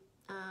be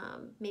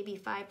maybe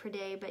 5 per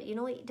day, but you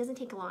know, it doesn't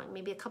take long,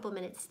 maybe a couple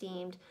minutes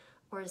steamed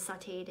or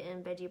sauteed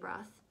in veggie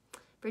broth.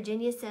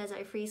 Virginia says,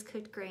 I freeze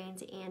cooked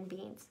grains and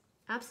beans.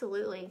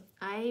 Absolutely.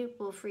 I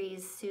will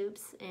freeze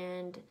soups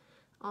and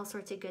all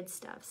sorts of good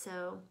stuff.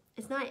 So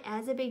it's not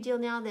as a big deal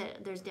now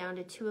that there's down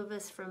to 2 of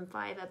us from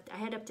 5 up. I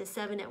had up to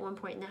 7 at one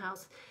point in the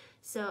house.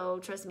 So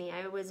trust me,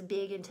 I was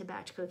big into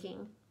batch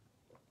cooking,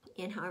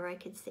 and however I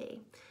could say.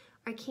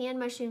 Are canned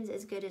mushrooms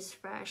as good as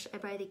fresh? I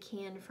buy the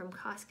can from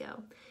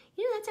Costco.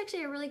 You know, that's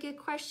actually a really good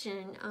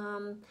question.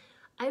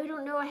 I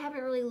don't know. I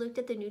haven't really looked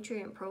at the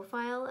nutrient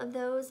profile of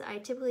those. I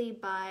typically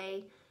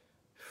buy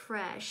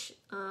fresh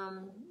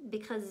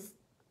because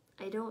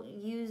I don't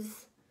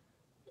use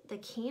the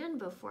can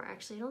before.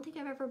 Actually, I don't think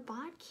I've ever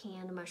bought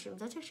canned mushrooms.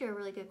 That's actually a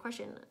really good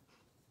question.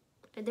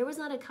 There was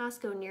not a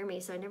Costco near me,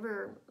 so I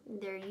never,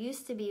 there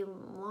used to be a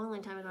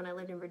long time ago when I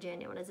lived in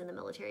Virginia when I was in the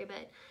military,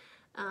 but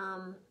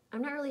I'm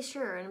not really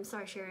sure, and I'm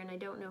sorry, Sharon, I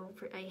don't know,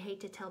 I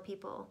hate to tell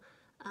people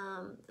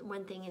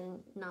one thing and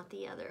not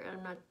the other.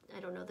 I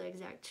don't know the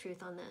exact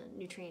truth on the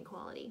nutrient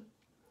quality.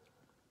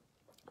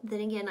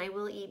 Then again, I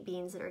will eat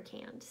beans that are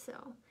canned, so.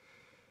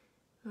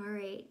 All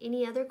right,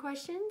 any other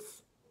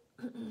questions?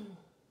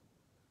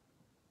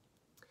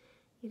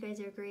 You guys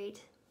are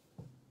great.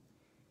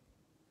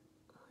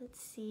 Let's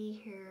see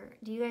here.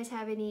 Do you guys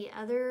have any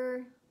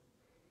other,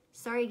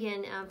 sorry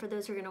again, for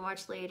those who are gonna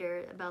watch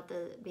later about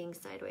the being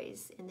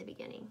sideways in the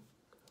beginning.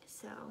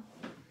 So,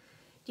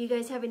 do you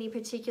guys have any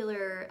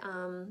particular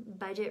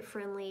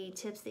budget-friendly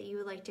tips that you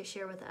would like to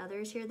share with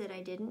others here that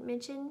I didn't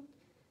mention?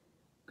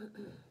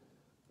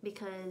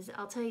 Because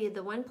I'll tell you,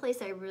 the one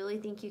place I really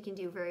think you can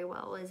do very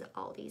well is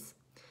Aldi's.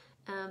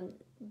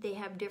 They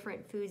have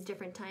different foods,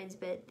 different times,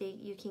 but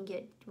you can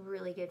get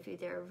really good food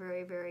there,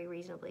 very, very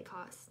reasonably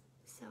cost.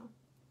 So,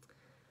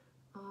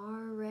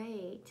 all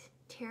right.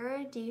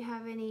 Tara, do you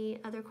have any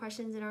other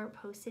questions that aren't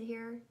posted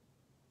here?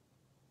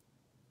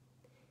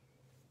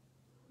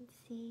 Let's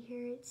see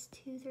here, it's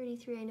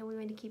 2:33. I know we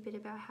want to keep it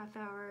about half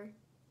hour.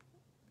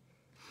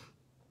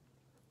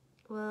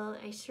 Well,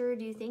 I sure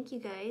do thank you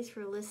guys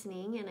for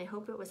listening, and I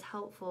hope it was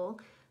helpful.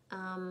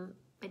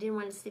 I didn't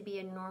want this to be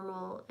a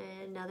normal,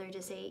 another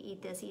to say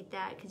eat this, eat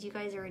that, because you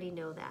guys already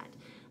know that.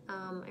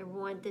 I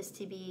want this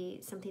to be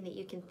something that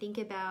you can think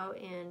about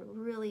and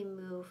really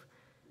move,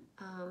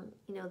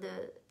 you know,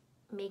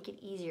 make it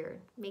easier,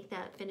 make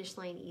that finish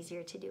line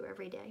easier to do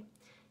every day.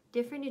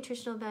 Different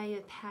nutritional value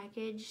of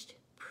packaged,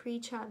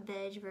 pre-chopped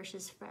veg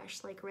versus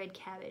fresh, like red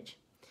cabbage.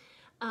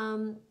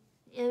 And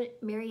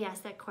Mary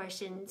asked that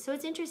question. So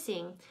it's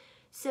interesting.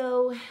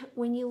 So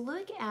when you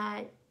look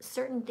at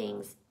certain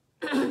things,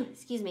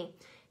 excuse me,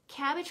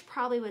 cabbage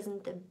probably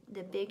wasn't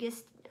the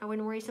biggest, I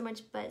wouldn't worry so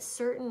much, but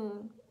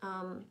certain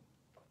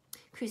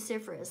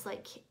cruciferous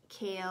like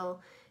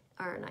kale,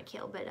 or not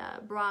kale,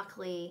 but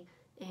broccoli,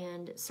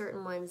 and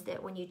certain ones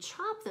that when you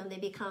chop them, they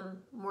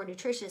become more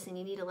nutritious, and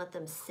you need to let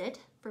them sit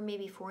for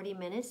maybe 40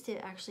 minutes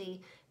to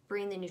actually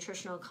bring the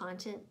nutritional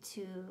content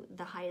to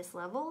the highest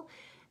level.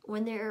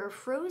 When they're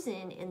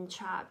frozen and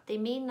chopped, they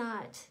may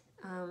not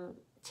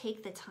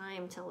take the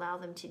time to allow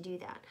them to do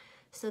that.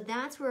 So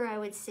that's where I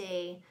would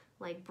say,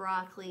 like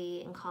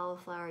broccoli and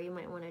cauliflower, you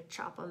might want to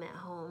chop them at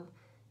home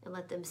and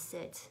let them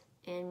sit.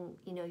 And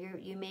you know,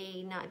 you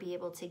may not be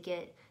able to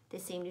get the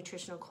same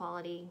nutritional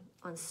quality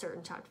on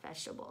certain chopped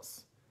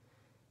vegetables.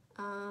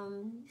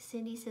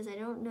 Cindy says, I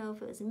don't know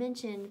if it was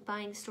mentioned,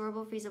 buying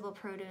storable, freezable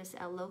produce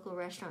at local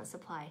restaurant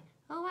supply.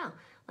 Oh wow,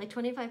 like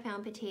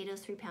 25-pound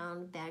potatoes,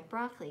 3-pound bag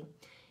broccoli.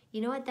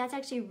 You know what, that's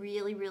actually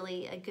really,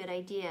 really a good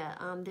idea.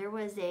 There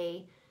was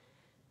a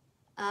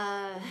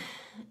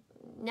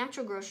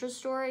natural grocery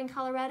store in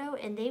Colorado,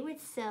 and they would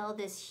sell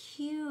this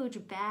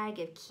huge bag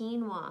of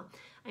quinoa.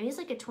 I mean, it's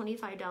like a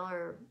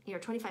 $25,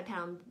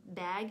 25-pound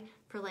bag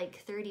for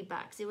like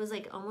 $30. It was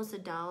like almost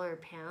 $1 a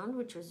pound,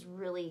 which was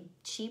really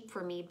cheap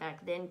for me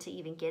back then to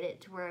even get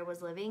it to where I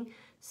was living.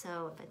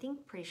 So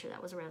pretty sure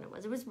that was around it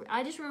was.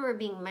 I just remember it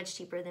being much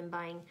cheaper than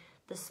buying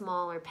the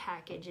smaller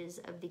packages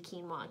of the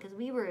quinoa, because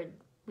we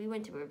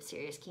went through a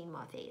serious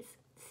quinoa phase.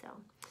 So,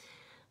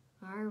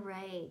 all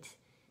right.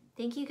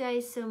 Thank you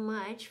guys so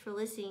much for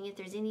listening. If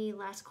there's any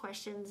last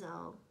questions,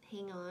 I'll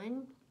hang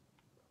on.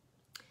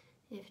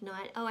 If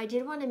not, oh, I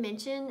did want to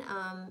mention,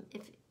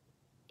 if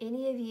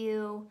any of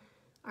you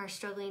are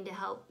struggling to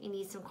help, you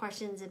need some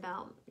questions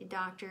about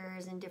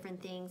doctors and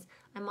different things,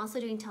 I'm also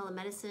doing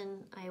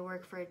telemedicine. I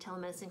work for a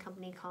telemedicine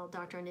company called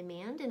Doctor on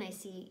Demand, and I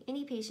see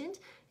any patient.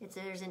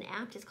 There's an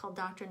app, it's called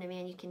Doctor on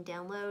Demand, you can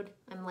download.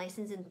 I'm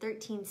licensed in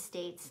 13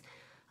 states,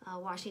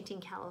 Washington,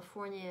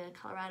 California,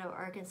 Colorado,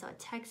 Arkansas,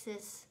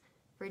 Texas,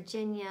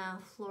 Virginia,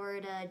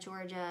 Florida,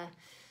 Georgia,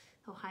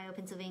 Ohio,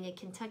 Pennsylvania,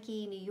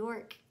 Kentucky, New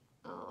York.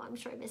 Oh, I'm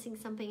sure I'm missing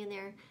something in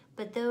there.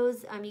 But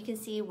those, you can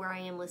see where I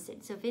am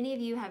listed. So if any of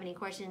you have any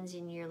questions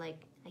and you're like,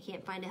 I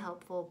can't find a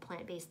helpful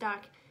plant-based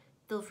doc,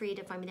 feel free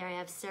to find me there. I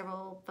have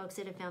several folks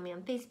that have found me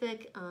on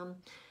Facebook.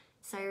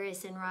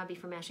 Cyrus and Robbie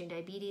from Mastering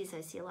Diabetes. I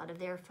see a lot of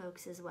their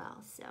folks as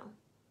well. So,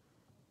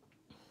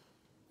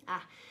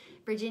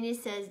 Virginia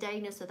says,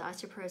 diagnosed with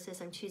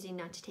osteoporosis, I'm choosing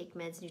not to take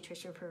meds,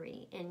 nutrition for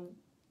me. And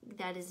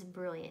that is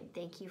brilliant.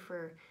 Thank you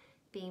for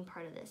being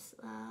part of this.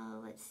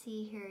 Let's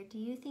see here. Do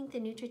you think the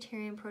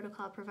Nutritarian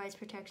protocol provides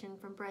protection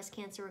from breast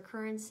cancer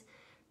recurrence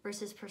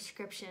versus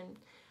prescription?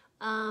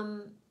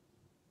 I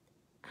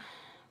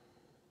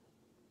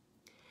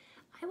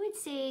would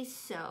say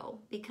so,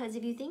 because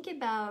if you think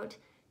about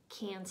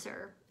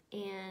cancer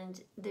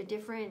and the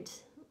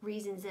different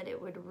reasons that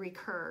it would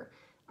recur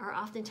are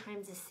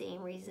oftentimes the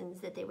same reasons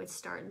that they would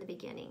start in the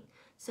beginning.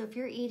 So if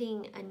you're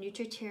eating a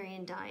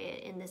nutritarian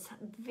diet and this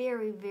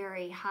very,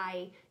 very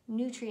high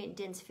nutrient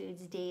dense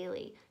foods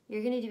daily,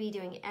 you're going to be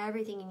doing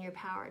everything in your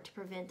power to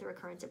prevent the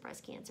recurrence of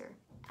breast cancer.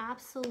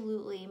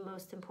 Absolutely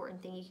most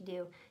important thing you can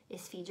do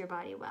is feed your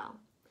body well.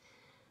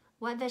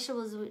 What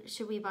vegetables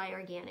should we buy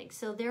organic?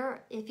 So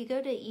if you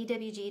go to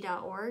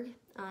ewg.org,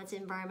 it's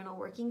an environmental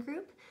working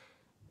group,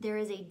 there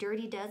is a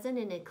Dirty Dozen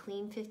and a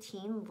Clean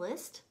 15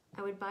 list.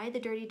 I would buy the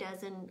Dirty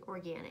Dozen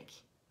organic.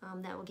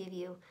 That will give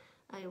you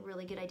a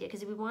really good idea,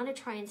 because we want to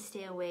try and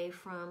stay away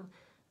from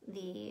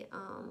the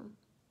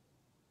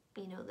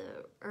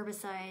the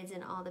herbicides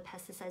and all the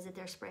pesticides that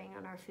they're spraying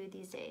on our food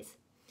these days.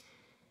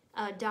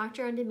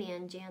 Doctor on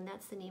Demand, Jan,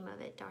 that's the name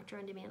of it. Doctor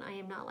on Demand. I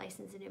am not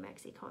licensed in New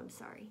Mexico. I'm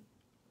sorry.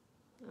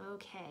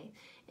 Okay,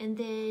 and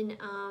then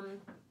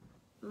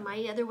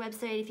my other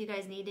website, if you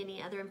guys need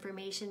any other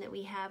information that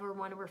we have or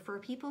want to refer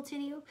people to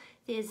you,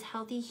 is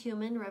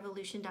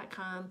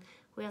healthyhumanrevolution.com.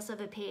 We also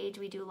have a page.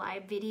 We do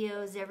live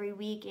videos every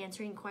week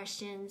answering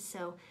questions.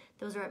 So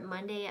those are at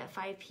Monday at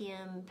 5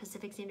 p.m.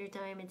 Pacific Standard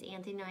Time. It's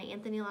Anthony and I.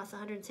 Anthony lost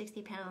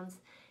 160 pounds.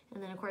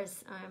 And then, of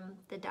course, I'm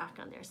the doc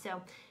on there.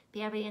 So be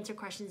happy to answer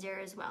questions there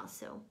as well.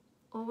 So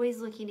always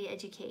looking to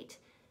educate.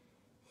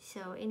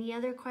 So any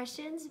other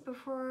questions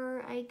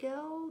before I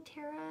go,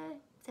 Tara?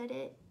 Is that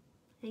it?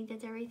 I think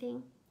that's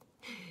everything.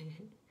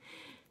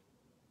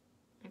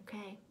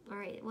 Okay. All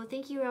right. Well,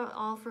 thank you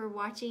all for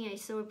watching. I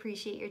so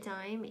appreciate your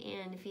time.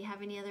 And if you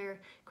have any other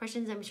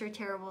questions, I'm sure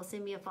Tara will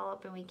send me a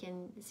follow-up and we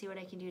can see what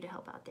I can do to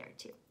help out there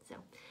too. So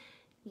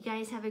you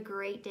guys have a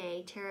great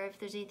day. Tara, if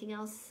there's anything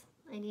else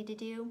I need to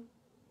do,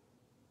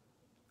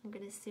 I'm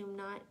going to assume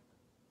not.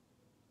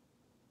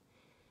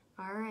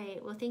 All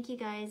right. Well, thank you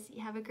guys.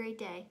 You have a great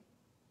day.